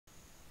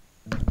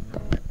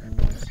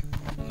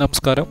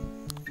നമസ്കാരം.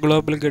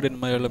 Global guide in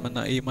Malayalam എന്ന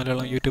ഈ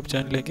മലയാളം യൂട്യൂബ്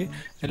ചാനലിലേക്ക്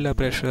എല്ലാ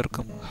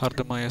പ്രേക്ഷകർക്കും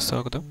ഹാർദമായ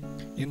സ്വാഗതം.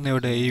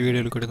 ഇന്നിവിടെ ഈ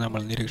വീഡിയോയിൽ കൂടി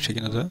നമ്മൾ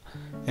നിരീക്ഷിക്കുന്നത്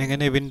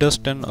എങ്ങനെ വിൻഡോസ്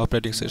 10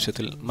 ഓപ്പറേറ്റിംഗ്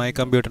സിസ്റ്റത്തിൽ മൈ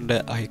കമ്പ്യൂട്ടറിൻ്റെ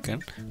ഐക്കൺ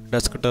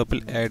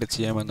ഡെസ്ക്ടോപ്പിൽ ആഡ്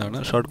ചെയ്യാമെന്നാണ്.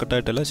 ഷോർട്ട്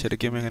കട്ടായിട്ടല്ല,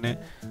 ശരിക്കും എങ്ങനെ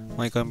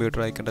മൈ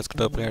കമ്പ്യൂട്ടർ ഐക്കൺ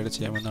ഡെസ്ക്ടോപ്പിൽ ആഡ്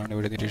ചെയ്യാമെന്നാണ്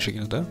ഇവിടെ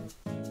നിരീക്ഷിക്കുന്നത്.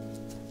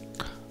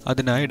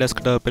 അതിനായി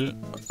ഡെസ്ക്ടോപ്പിൽ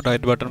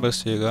റൈറ്റ് ബട്ടൺ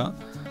പ്രസ് ചെയ്യുക.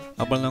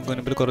 അപ്പോൾ നമുക്ക്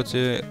മുൻപിൽ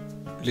കുറച്ച്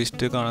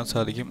ലിസ്റ്റ് കാണാൻ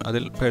സാധിക്കും.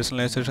 അതിൽ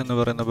പേഴ്സണലൈസേഷൻ എന്ന്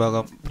പറയുന്ന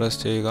ഭാഗം പ്രസ്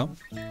ചെയ്യുക.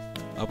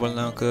 അപ്പോൾ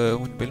നമുക്ക്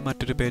മുൻപിൽ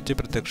മറ്റൊരു പേജ്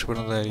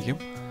പ്രത്യക്ഷപ്പെടുന്നതായിരിക്കും.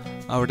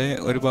 അവിടെ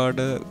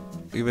ഒരുപാട്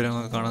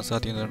വിവരങ്ങൾ കാണാൻ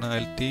സാധിക്കുന്നതാണ്.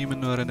 അതിൽ തീം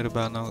എന്ന് പറയുന്നൊരു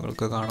ഭാഗം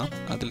നമുക്ക് കാണാം.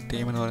 അതിൽ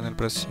തീം എന്ന് പറയുന്നത്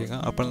പ്രസ് ചെയ്യുക.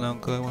 അപ്പോൾ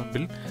നമുക്ക്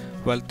മുൻപിൽ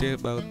വലത്തെ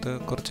ഭാഗത്ത്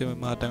കുറച്ച്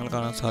മാറ്റങ്ങൾ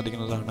കാണാൻ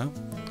സാധിക്കുന്നതാണ്.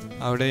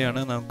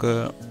 അവിടെയാണ് നമുക്ക്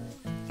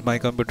മൈ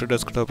കമ്പ്യൂട്ടർ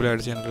ഡെസ്ക്ടോപ്പിൽ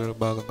ആഡ് ചെയ്യാനുള്ള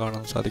ഭാഗം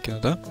കാണാൻ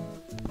സാധിക്കുന്നത്.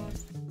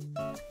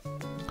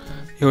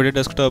 ഇവിടെ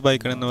ഡെസ്ക്ടോപ്പ്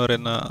ഐക്കൺ എന്ന്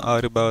പറയുന്ന ആ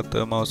ഒരു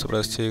ഭാഗത്ത് മൗസ്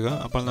പ്രസ് ചെയ്യുക.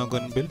 അപ്പോൾ നമുക്ക്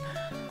മുൻപിൽ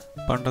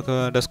പണ്ടൊക്കെ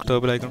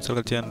ഡെസ്ക്ടോപ്പിൽ ഐക്കൺ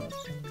സെലക്ട് ചെയ്യാൻ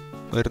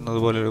വരുന്നത്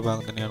പോലെ ഒരു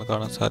ഭാഗം തന്നെയാണ്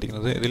കാണാൻ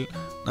സാധിക്കുന്നത്. ഇതിൽ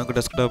നമുക്ക്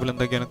ഡെസ്ക്ടോപ്പിൽ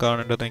എന്തൊക്കെയാണ്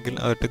കാണേണ്ടതെങ്കിൽ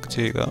അത് ടിക്ക്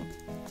ചെയ്യുക.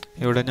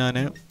 ഇവിടെ ഞാൻ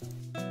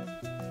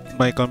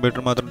മൈ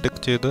കമ്പ്യൂട്ടർ മാത്രം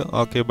ടിക്ക് ചെയ്ത്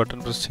ഓക്കെ ബട്ടൺ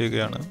പ്രസ്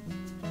ചെയ്യുകയാണ്.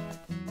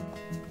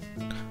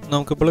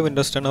 നമുക്കിപ്പോൾ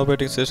വിൻഡോസ് 10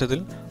 ഓപ്പറേറ്റിംഗ്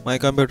സിസ്റ്റത്തിൽ മൈ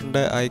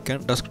കമ്പ്യൂട്ടറിൻ്റെ ഐക്കൺ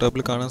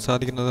ഡെസ്ക്ടോപ്പിൽ കാണാൻ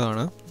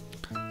സാധിക്കുന്നതാണ്.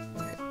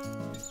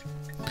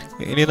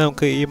 ഇനി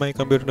നമുക്ക് ഈ മൈ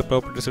കമ്പ്യൂട്ടറിൻ്റെ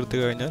പ്രോപ്പർട്ടീസ് എടുത്തു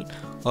കഴിഞ്ഞാൽ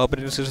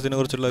ഓപ്പറേറ്റിംഗ് സിസ്റ്റത്തിനെ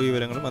കുറിച്ചുള്ള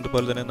വിവരങ്ങളും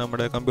അതുപോലെ തന്നെ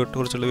നമ്മുടെ കമ്പ്യൂട്ടറിനെ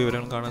കുറിച്ചുള്ള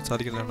വിവരങ്ങളും കാണാൻ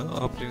സാധിക്കുന്നതാണ്.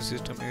 ഓപ്പറേറ്റിംഗ്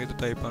സിസ്റ്റം ഏത്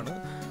ടൈപ്പാണ്,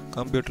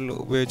 കമ്പ്യൂട്ടറിൽ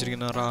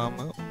ഉപയോഗിച്ചിരിക്കുന്ന റാം,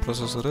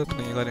 പ്രൊസസ്സർ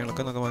തുടങ്ങിയ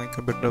കാര്യങ്ങളൊക്കെ നമുക്ക് മൈ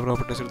കമ്പ്യൂട്ടറിൻ്റെ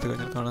പ്രോപ്പർട്ടീസ് എടുത്തു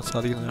കഴിഞ്ഞാൽ കാണാൻ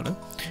സാധിക്കുന്നതാണ്.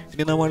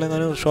 ഇനി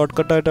നമ്മളെങ്ങനെ ഷോർട്ട്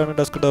കട്ടായിട്ടാണ്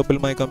ഡെസ്ക്ടോപ്പിൽ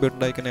മൈ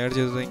കമ്പ്യൂട്ടറിൻ്റെ ഐക്കൺ ആഡ്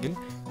ചെയ്തതെങ്കിൽ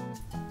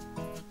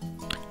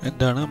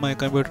എന്താണ് മൈ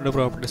കമ്പ്യൂട്ടറിൻ്റെ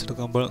പ്രോപ്പർട്ടീസ്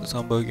എടുക്കുമ്പോൾ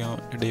സംഭവിക്കാൻ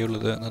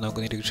ഇടയുള്ളത് എന്ന്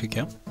നമുക്ക്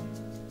നിരീക്ഷിക്കാം.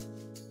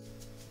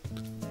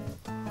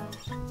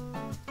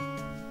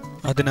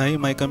 അതിനായി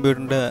മൈ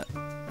കമ്പ്യൂട്ടറിൻ്റെ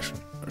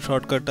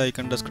ഷോർട്ട് കട്ട്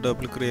ഐക്കൺ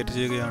ഡെസ്ക്ടോപ്പിൽ ക്രിയേറ്റ്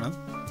ചെയ്യുകയാണ്.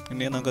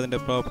 ഇനി നമുക്കതിൻ്റെ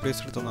പ്രോപ്പർട്ടീസ്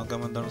എടുത്ത്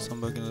നോക്കാം എന്താണ്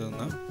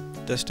സംഭവിക്കുന്നതെന്ന്.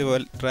 ജസ്റ്റ്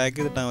ട്രാക്ക്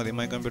ചെയ്തിട്ടാൽ മതി.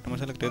 മൈ കമ്പ്യൂട്ടർ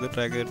സെലക്ട് ചെയ്ത്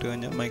ട്രാക്ക് ചെയ്തിട്ട്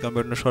കഴിഞ്ഞാൽ മൈ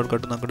കമ്പ്യൂട്ടറിൻ്റെ ഷോർട്ട്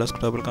കട്ട് നമുക്ക്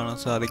ഡെസ്ക്ടോപ്പിൽ കാണാൻ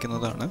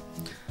സാധിക്കുന്നതാണ്.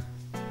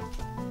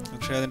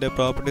 പക്ഷേ അതിൻ്റെ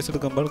പ്രോപ്പർട്ടീസ്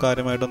എടുക്കുമ്പോൾ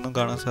കാര്യമായിട്ടൊന്നും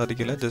കാണാൻ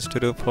സാധിക്കില്ല. ജസ്റ്റ്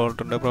ഒരു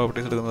ഫോൾഡറിൻ്റെ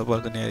പ്രോപ്പർട്ടീസ് എടുക്കുന്നത്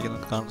പോലെ തന്നെയായിരിക്കും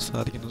നമുക്ക് കാണാൻ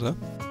സാധിക്കുന്നത്.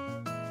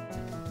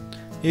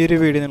 ഈ ഒരു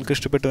വീഡിയോ നിങ്ങൾക്ക്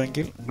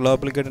ഇഷ്ടപ്പെട്ടുവെങ്കിൽ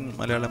ഗ്ലോബൽ ഗൈഡ് ഇൻ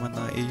മലയാളം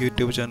എന്ന ഈ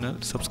യൂട്യൂബ് ചാനൽ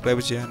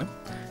സബ്സ്ക്രൈബ് ചെയ്യാനും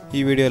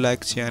ഈ വീഡിയോ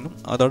ലൈക്ക് ചെയ്യാനും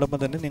അതോടൊപ്പം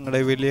തന്നെ നിങ്ങളുടെ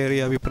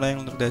വിലയേറിയ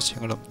അഭിപ്രായങ്ങളും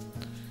നിർദ്ദേശങ്ങളും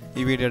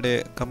ഈ വീഡിയോയുടെ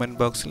കമൻറ്റ്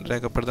ബോക്സിൽ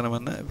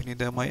രേഖപ്പെടുത്തണമെന്ന്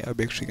വിനീതമായി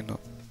അപേക്ഷിക്കുന്നു.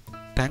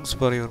 Thanks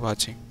for your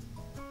watching.